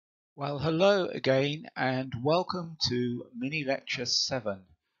Well, hello again and welcome to mini lecture 7.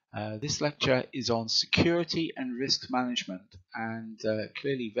 This lecture is on security and risk management and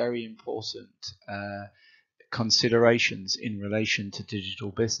clearly very important considerations in relation to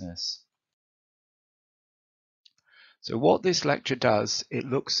digital business. So what this lecture does, it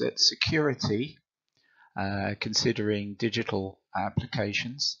looks at security, considering digital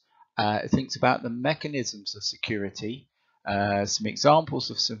applications. It thinks about the mechanisms of security, some examples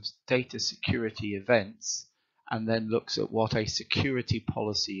of some data security events, and then looks at what a security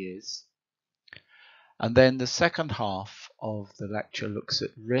policy is. And then the second half of the lecture looks at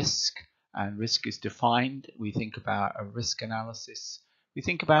risk, and risk is defined. We think about a risk analysis. We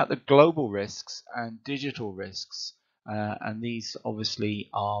think about the global risks and digital risks, and these obviously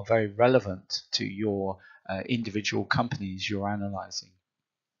are very relevant to your individual companies you're analyzing.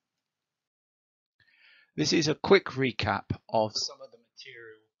 This is a quick recap of some of the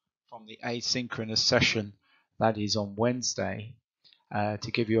material from the asynchronous session that is on Wednesday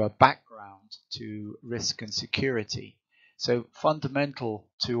to give you a background to risk and security. So fundamental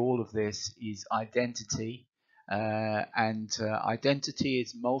to all of this is identity, and identity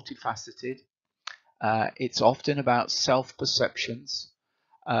is multifaceted. It's often about self-perceptions,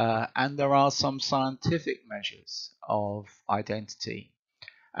 and there are some scientific measures of identity.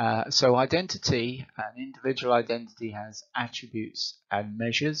 So identity, an individual identity has attributes and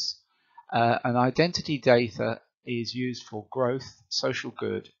measures. And identity data is used for growth, social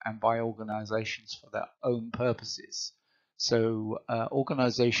good, and by organizations for their own purposes. So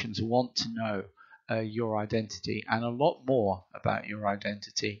organizations want to know your identity and a lot more about your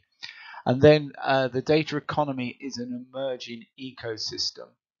identity. And then the data economy is an emerging ecosystem.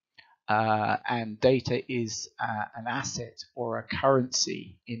 And data is an asset or a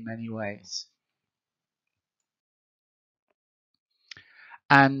currency in many ways.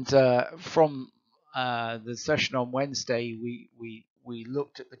 And from the session on Wednesday, we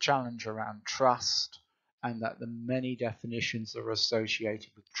looked at the challenge around trust and that the many definitions are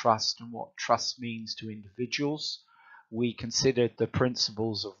associated with trust and what trust means to individuals. We considered the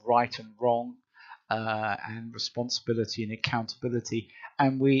principles of right and wrong, and responsibility and accountability,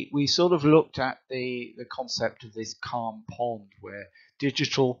 and we sort of looked at the concept of this calm pond where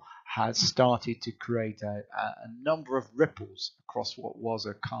digital has started to create a number of ripples across what was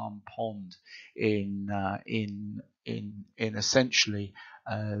a calm pond in essentially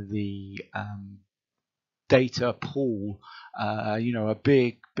the data pool, a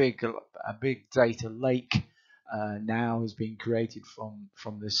big data lake. Now has been created from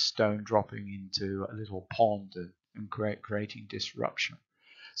this stone dropping into a little pond and creating disruption.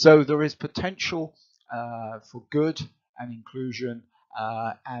 So there is potential for good and inclusion,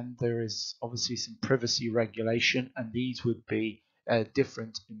 and there is obviously some privacy regulation, and these would be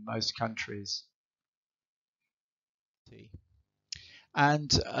different in most countries.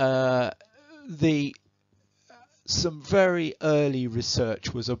 And some very early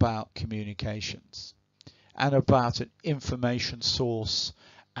research was about communications and about an information source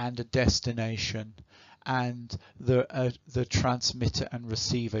and a destination and the transmitter and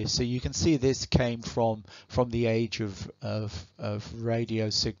receiver. So you can see this came from the age of radio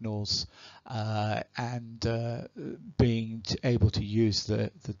signals and being able to use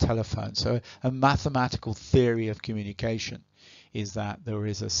the telephone. So a mathematical theory of communication is that there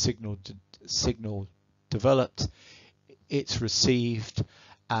is a signal developed, it's received,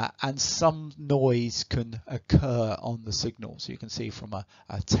 and some noise can occur on the signal. So you can see from a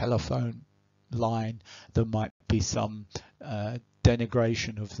telephone line there might be some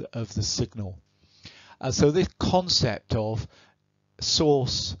denigration of the signal. So this concept of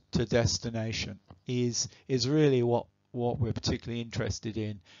source to destination is really what we're particularly interested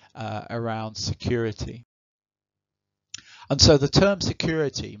in around security. And so the term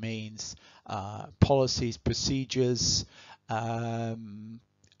security means policies, procedures, and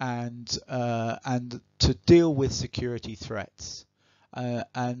to deal with security threats.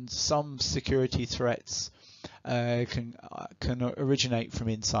 And some security threats can originate from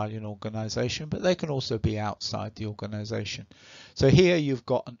inside an organization, but they can also be outside the organization. So here you've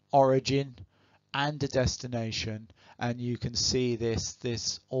got an origin and a destination, and you can see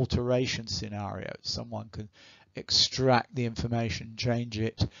this alteration scenario. Someone can extract the information, change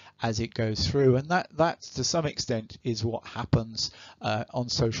it as it goes through, and that to some extent is what happens on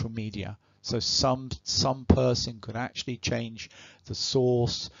social media. So some person could actually change the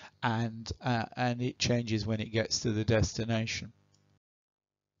source, and it changes when it gets to the destination.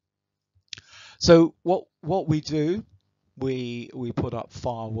 So what we do, we put up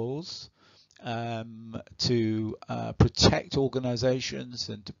firewalls, to protect organizations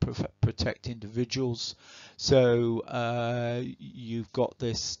and to protect individuals. So you've got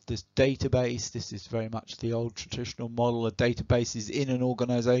this database. This is very much the old traditional model. A database is in an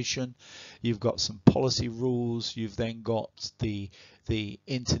organization. You've got some policy rules. You've then got the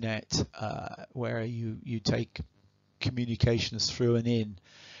internet where you take communications through and in.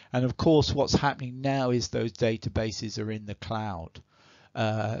 And of course, what's happening now is those databases are in the cloud.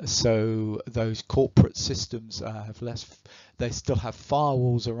 So those corporate systems have less, they still have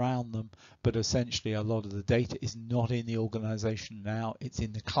firewalls around them, but essentially a lot of the data is not in the organization now. It's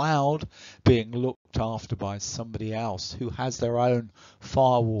in the cloud being looked after by somebody else who has their own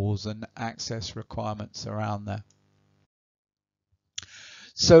firewalls and access requirements around there.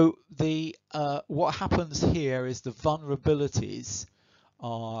 So the what happens here is the vulnerabilities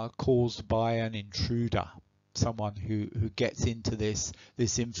are caused by an intruder, someone who gets into this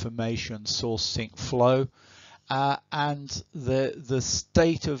information source sync flow, and the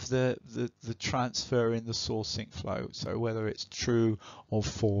state of the transfer in the source sync flow, so whether it's true or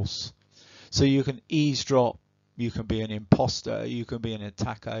false. So you can eavesdrop, you can be an imposter, you can be an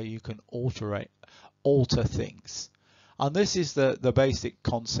attacker, you can alter things. And this is the basic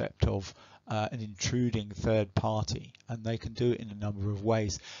concept of an intruding third party, and they can do it in a number of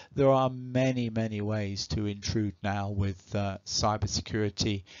ways. There are many ways to intrude now with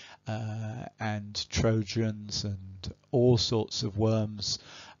cybersecurity and Trojans and all sorts of worms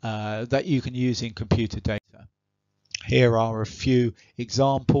that you can use in computer data. Here are a few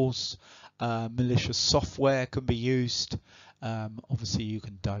examples. Malicious software can be used. Obviously you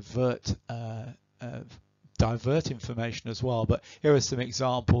can divert information as well, but here are some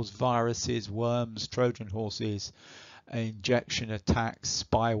examples: viruses, worms, Trojan horses, injection attacks,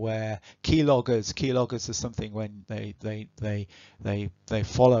 spyware, keyloggers. Keyloggers are something when they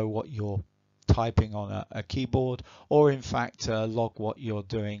follow what you're typing on a keyboard, or in fact log what you're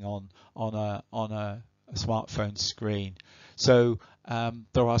doing on a smartphone screen. So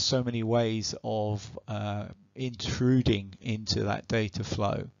there are so many ways of intruding into that data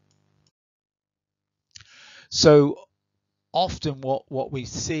flow. So often what we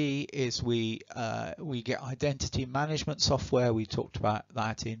see is we get identity management software. We talked about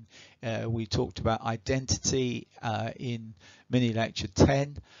that in we talked about identity in mini lecture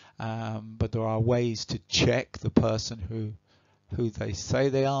 10, but there are ways to check the person who they say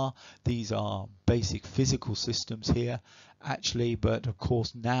they are. These are basic physical systems here actually, but of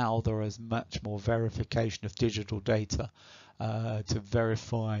course now there is much more verification of digital data to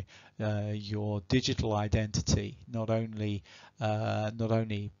verify your digital identity, not only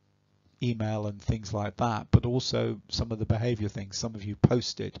email and things like that, but also some of the behavior things. Some of you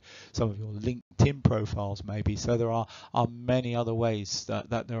posted, some of your LinkedIn profiles maybe. So there are many other ways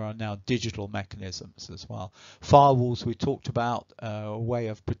that there are now digital mechanisms as well. Firewalls we talked about, a way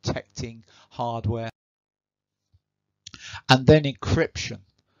of protecting hardware. And then encryption.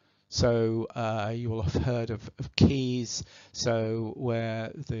 So you will have heard of keys, so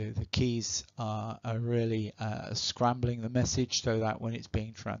where the keys are really scrambling the message so that when it's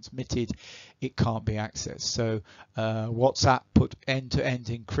being transmitted it can't be accessed. So WhatsApp put end-to-end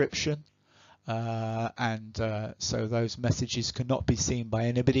encryption, and so those messages cannot be seen by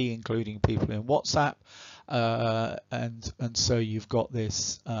anybody, including people in WhatsApp, and so you've got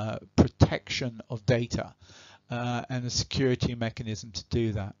this protection of data and a security mechanism to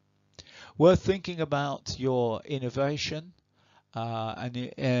do that. Worth thinking about your innovation, and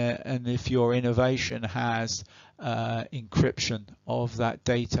if your innovation has encryption of that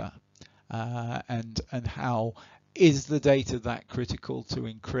data, and how is the data that critical to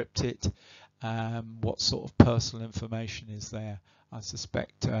encrypt it? What sort of personal information is there? I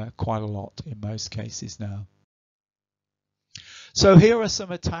suspect quite a lot in most cases now. So here are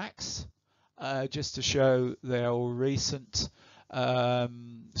some attacks, just to show they're all recent.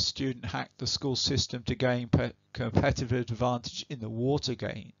 Student hacked the school system to gain competitive advantage in the water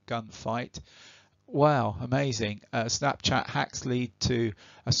gun fight. Wow, amazing. Snapchat hacks lead to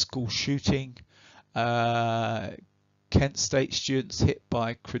a school shooting. Kent State students hit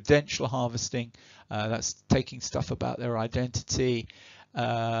by credential harvesting. That's taking stuff about their identity.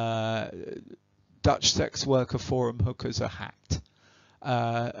 Dutch sex worker forum hookers are hacked.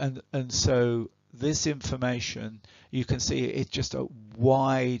 And so this information, you can see it's just a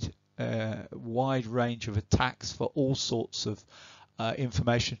wide range of attacks for all sorts of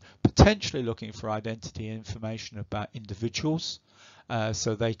information, potentially looking for identity information about individuals,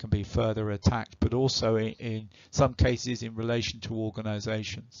 so they can be further attacked, but also in some cases in relation to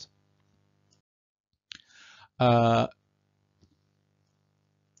organizations.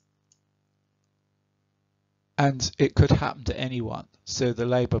 and it could happen to anyone. So the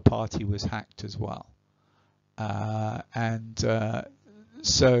Labour Party was hacked as well.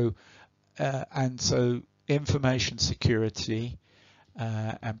 So information security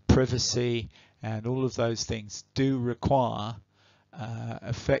and privacy and all of those things do require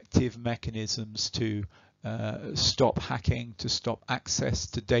effective mechanisms to stop hacking, to stop access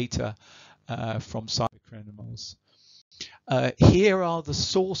to data from cybercriminals. Here are the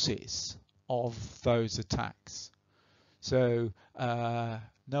sources of those attacks. So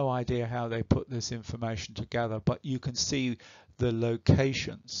no idea how they put this information together, but you can see the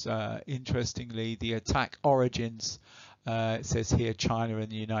locations. Interestingly, the attack origins, it says here China and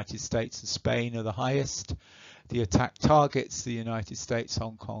the United States and Spain are the highest. The attack targets, the United States,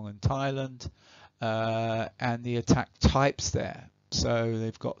 Hong Kong and Thailand, and the attack types there. So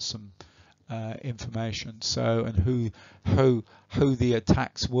they've got some information, so, and who the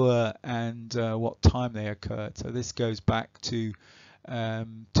attacks were and what time they occurred. So this goes back to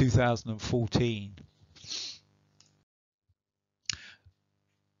 2014.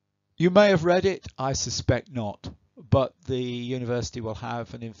 You may have read it, I suspect not, but the university will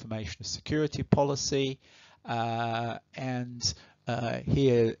have an information security policy, and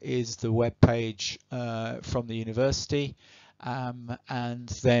here is the web page from the university. And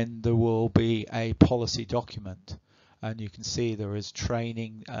then there will be a policy document, and you can see there is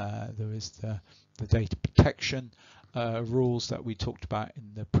training, there is the data protection rules that we talked about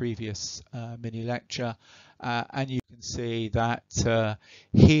in the previous mini lecture, and you can see that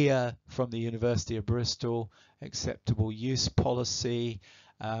here from the University of Bristol, acceptable use policy.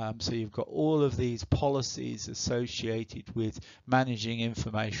 So you've got all of these policies associated with managing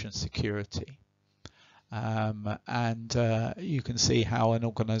information security. You can see how an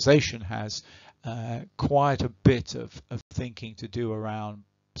organization has quite a bit of thinking to do around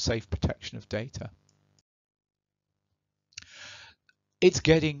safe protection of data. It's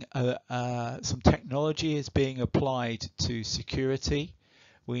getting some technology is being applied to security.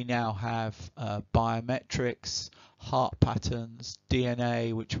 We now have biometrics, heart patterns,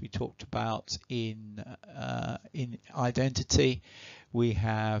 DNA, which we talked about in identity. We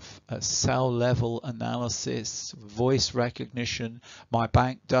have a cell level analysis, voice recognition. My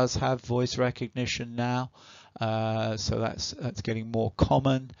bank does have voice recognition now, so that's getting more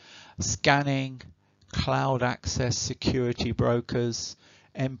common. Scanning, cloud access, security brokers,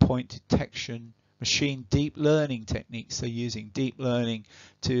 endpoint detection, machine deep learning techniques. So using deep learning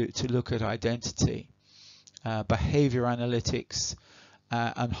to look at identity, behavior analytics,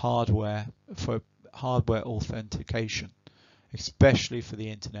 and hardware for hardware authentication, especially for the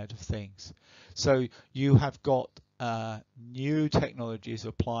Internet of Things. So you have got new technologies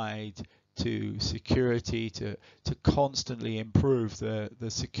applied to security to constantly improve the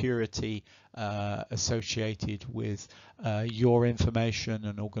security associated with your information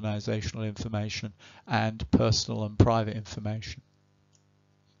and organizational information and personal and private information.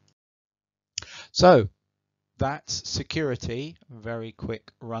 So that's security, a very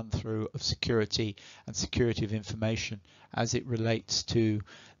quick run through of security and security of information as it relates to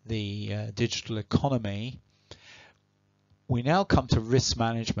the digital economy. We now come to risk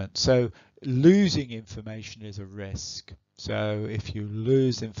management. So losing information is a risk. So if you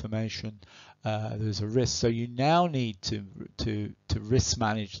lose information, there's a risk. So you now need to risk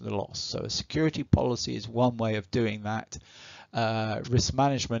manage the loss. So a security policy is one way of doing that. Risk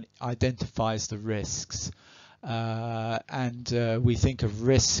management identifies the risks. We think of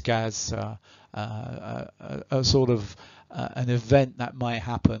risk as a sort of an event that might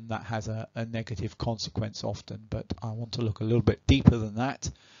happen that has a negative consequence often, but I want to look a little bit deeper than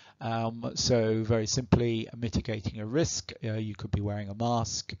that. So very simply, mitigating a risk, you could be wearing a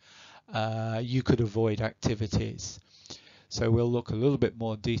mask, you could avoid activities. So we'll look a little bit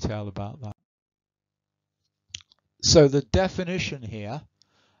more detail about that. So the definition here,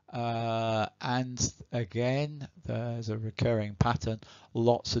 and again, there's a recurring pattern,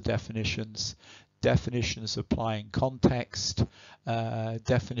 lots of definitions. Definitions applying context,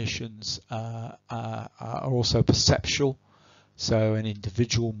 definitions are also perceptual. So an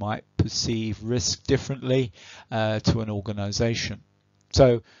individual might perceive risk differently to an organization.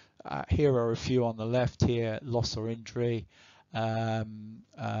 So here are a few on the left here: loss or injury,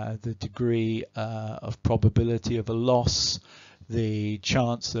 the degree of probability of a loss, the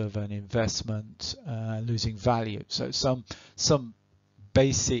chance of an investment losing value. So some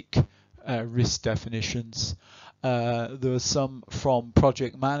basic risk definitions. There are some from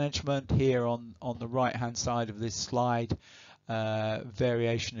project management here on the right hand side of this slide.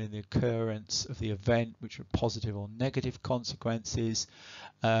 variation in the occurrence of the event, which are positive or negative consequences,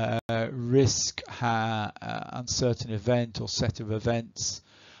 risk, uncertain event or set of events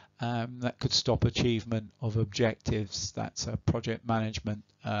that could stop achievement of objectives. That's a project management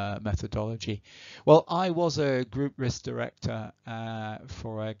methodology. Well, I was a group risk director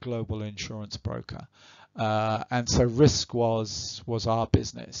for a global insurance broker, and so risk was our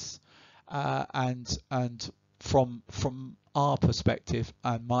business, and from our perspective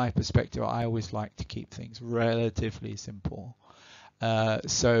and my perspective, I always like to keep things relatively simple.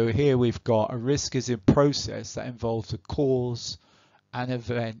 So here we've got a risk is a process that involves a cause, an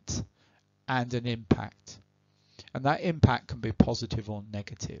event, and an impact. And that impact can be positive or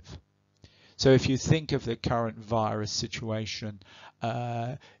negative. So if you think of the current virus situation,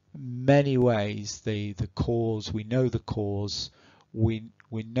 many ways the cause, we know the cause, we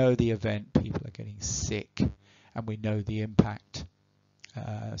know the event, people are getting sick, and we know the impact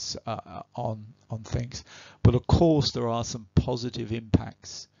on things. But of course there are some positive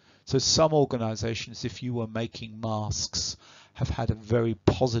impacts. So some organizations, if you were making masks, have had a very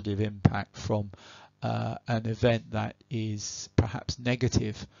positive impact from an event that is perhaps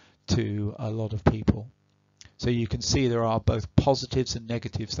negative to a lot of people. So you can see there are both positives and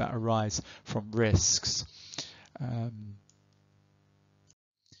negatives that arise from risks.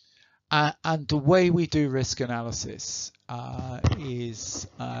 And the way we do risk analysis is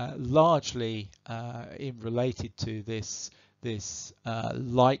largely related to this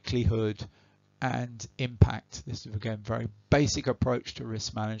likelihood and impact. This is again very basic approach to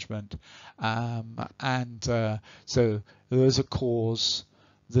risk management. So there's a cause,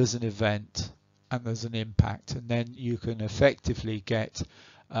 there's an event, and there's an impact, and then you can effectively get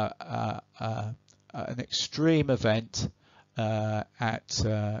an extreme event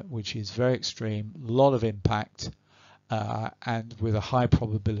which is very extreme, a lot of impact, and with a high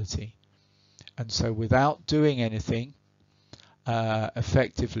probability. And so without doing anything,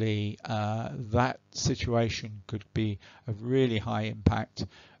 effectively that situation could be a really high impact,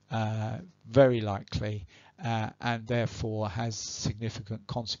 very likely, and therefore has significant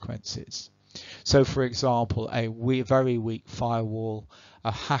consequences. So for example, a very weak firewall,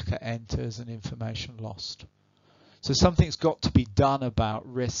 a hacker enters and information lost. So something's got to be done about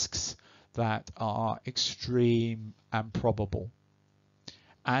risks that are extreme and probable.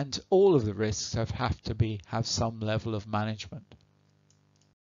 And all of the risks have to have some level of management.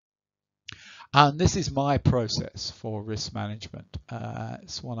 And this is my process for risk management.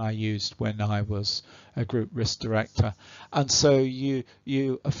 It's one I used when I was a group risk director. And so you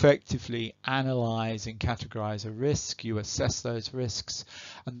effectively analyze and categorize a risk, you assess those risks,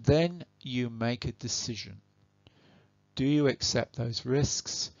 and then you make a decision. Do you accept those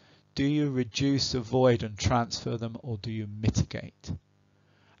risks? Do you reduce, avoid, and transfer them, or do you mitigate?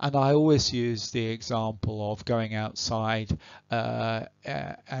 And I always use the example of going outside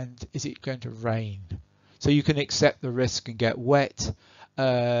and is it going to rain? So you can accept the risk and get wet.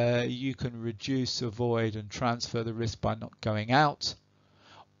 You can reduce, avoid, and transfer the risk by not going out,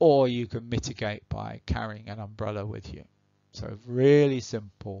 or you can mitigate by carrying an umbrella with you. So really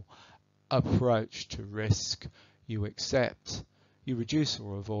simple approach to risk. You accept, you reduce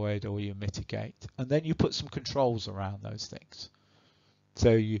or avoid, or you mitigate, and then you put some controls around those things.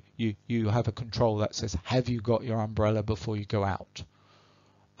 So you have a control that says, have you got your umbrella before you go out?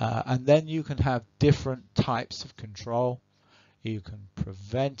 And then you can have different types of control. You can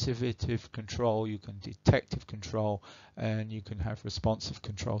preventative control, you can detective control, and you can have responsive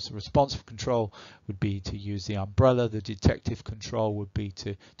control. So responsive control would be to use the umbrella, the detective control would be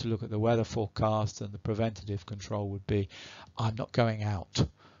to look at the weather forecast, and the preventative control would be, I'm not going out.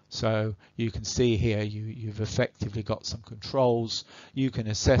 So you can see here you've effectively got some controls. You can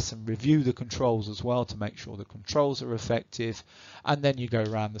assess and review the controls as well to make sure the controls are effective, and then you go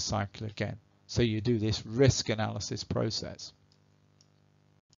around the cycle again. So you do this risk analysis process.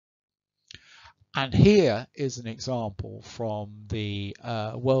 And here is an example from the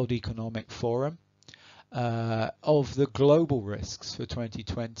World Economic Forum of the global risks for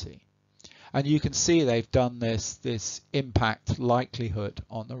 2020. And you can see they've done this impact likelihood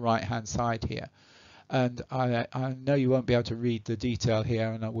on the right hand side here. And I know you won't be able to read the detail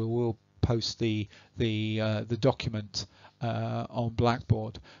here, and we will post the document on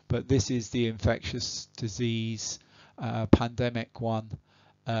Blackboard. But this is the infectious disease pandemic one.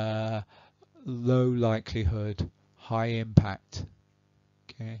 Low likelihood, high impact.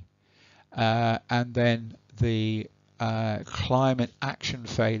 Okay, and then the climate action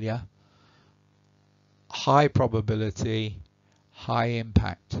failure, high probability, high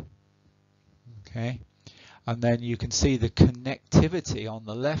impact. Okay, And then you can see the connectivity on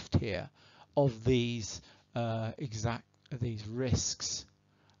the left here of these these risks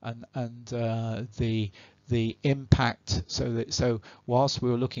and the impact. So whilst we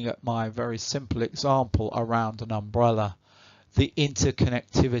were looking at my very simple example around an umbrella, the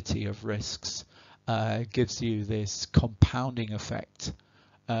interconnectivity of risks gives you this compounding effect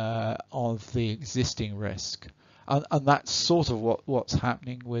of the existing risk, and that's sort of what's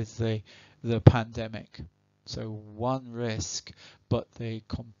happening with the pandemic. So one risk, but the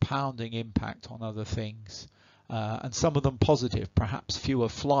compounding impact on other things, and some of them positive. Perhaps fewer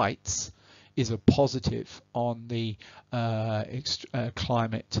flights is a positive on the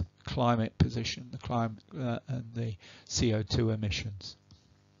climate position, the climate and the CO2 emissions.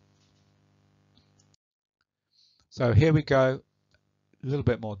 So here we go, a little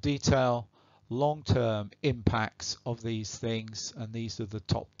bit more detail, long-term impacts of these things, and these are the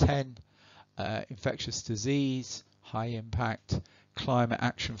top 10. Infectious disease, high impact, climate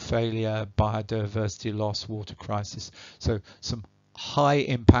action failure, biodiversity loss, water crisis. So some high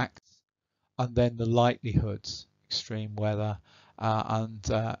impacts, and then the likelihoods, extreme weather, and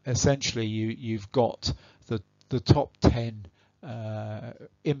essentially you've got the top 10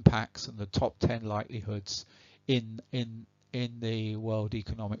 impacts and the top 10 likelihoods in the World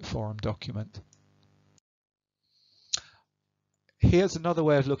Economic Forum document. Here's another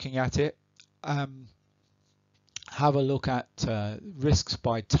way of looking at it. Have a look at risks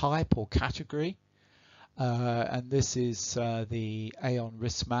by type or category. And this is the Aon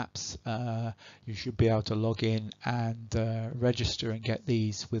risk maps. You should be able to log in and register and get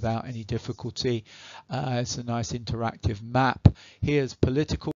these without any difficulty. It's a nice interactive map. Here's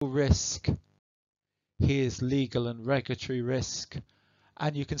political risk. Here's legal and regulatory risk.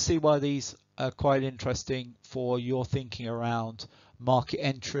 And you can see why these are quite interesting for your thinking around market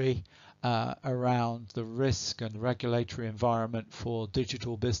entry, around the risk and regulatory environment for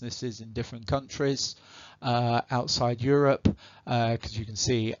digital businesses in different countries outside Europe, because you can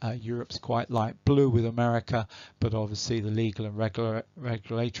see Europe's quite light blue with America, but obviously the legal and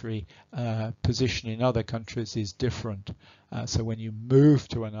regulatory position in other countries is different. So when you move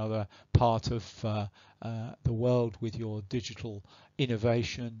to another part of the world with your digital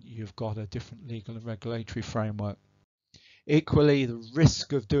innovation, you've got a different legal and regulatory framework. Equally, the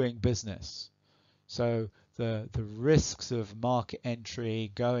risk of doing business. So the risks of market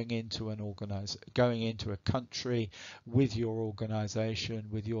entry, going into a country with your organization,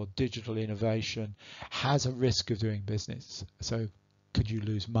 with your digital innovation, has a risk of doing business. So could you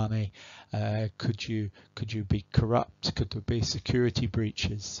lose money? Could you be corrupt? Could there be security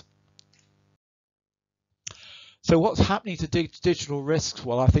breaches? So what's happening to digital risks?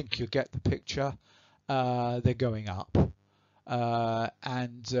 Well, I think you get the picture. They're going up.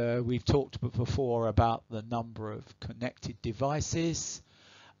 And we've talked before about the number of connected devices,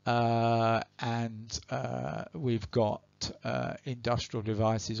 and we've got industrial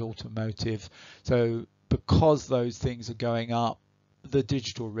devices, automotive. So because those things are going up, the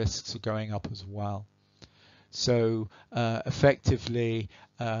digital risks are going up as well. So effectively,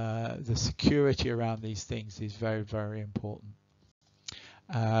 the security around these things is very, very important.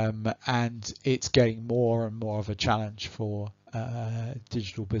 And it's getting more and more of a challenge for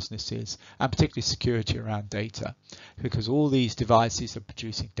digital businesses, and particularly security around data, because all these devices are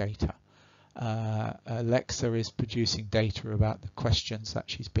producing data. Alexa is producing data about the questions that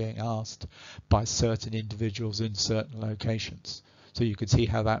she's being asked by certain individuals in certain locations. So you can see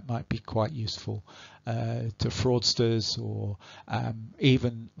how that might be quite useful to fraudsters, or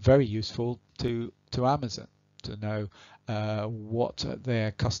even very useful to Amazon, to know what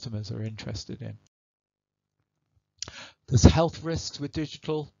their customers are interested in. There's health risks with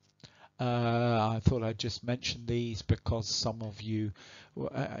digital. I thought I'd just mention these because some of you,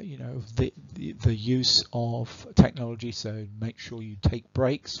 the use of technology. So make sure you take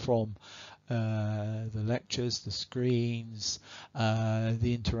breaks from the lectures, the screens,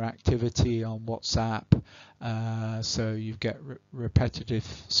 the interactivity on WhatsApp. So you get repetitive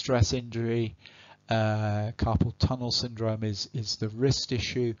stress injury. Carpal tunnel syndrome is the wrist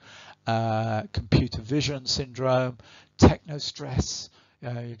issue. Computer vision syndrome, techno stress.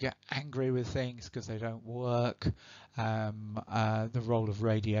 You get angry with things because they don't work. The role of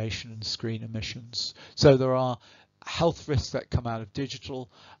radiation and screen emissions. So there are health risks that come out of digital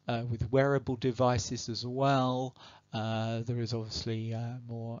with wearable devices as well. There is obviously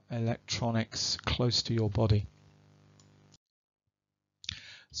more electronics close to your body.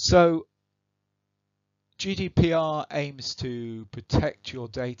 So GDPR aims to protect your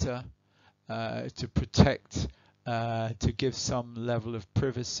data, to protect to give some level of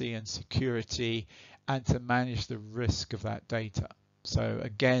privacy and security and to manage the risk of that data. So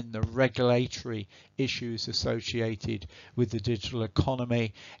again, the regulatory issues associated with the digital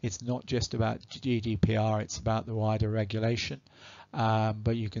economy, it's not just about GDPR, it's about the wider regulation.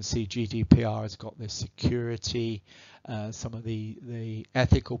 But you can see GDPR has got this security, some of the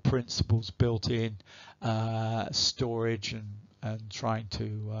ethical principles built in, storage and trying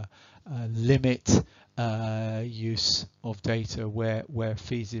to limit use of data where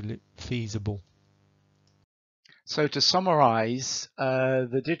feasible. So to summarize,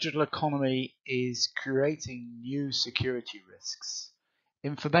 the digital economy is creating new security risks.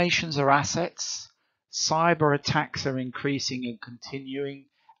 Informations are assets, cyber attacks are increasing and continuing,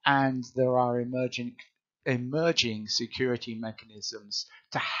 and there are emerging security mechanisms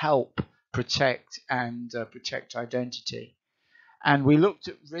to help protect identity. And we looked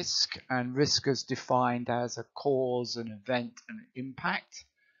at risk, and risk is defined as a cause, an event, and impact.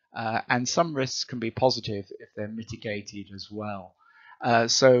 And some risks can be positive if they're mitigated as well.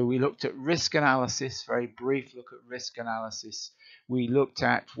 So we looked at risk analysis, very brief look at risk analysis. We looked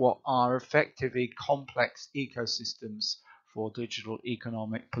at what are effectively complex ecosystems for digital,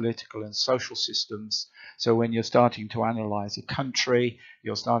 economic, political, and social systems. So when you're starting to analyze a country,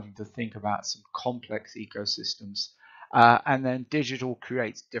 you're starting to think about some complex ecosystems. And then digital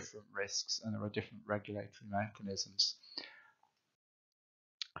creates different risks, and there are different regulatory mechanisms.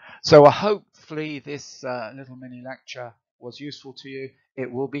 So hopefully this little mini lecture was useful to you.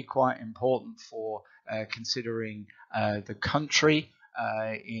 It will be quite important for considering the country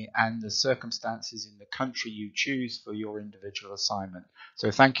and the circumstances in the country you choose for your individual assignment.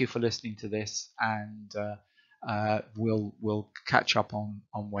 So thank you for listening to this, and we'll catch up on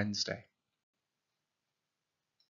Wednesday.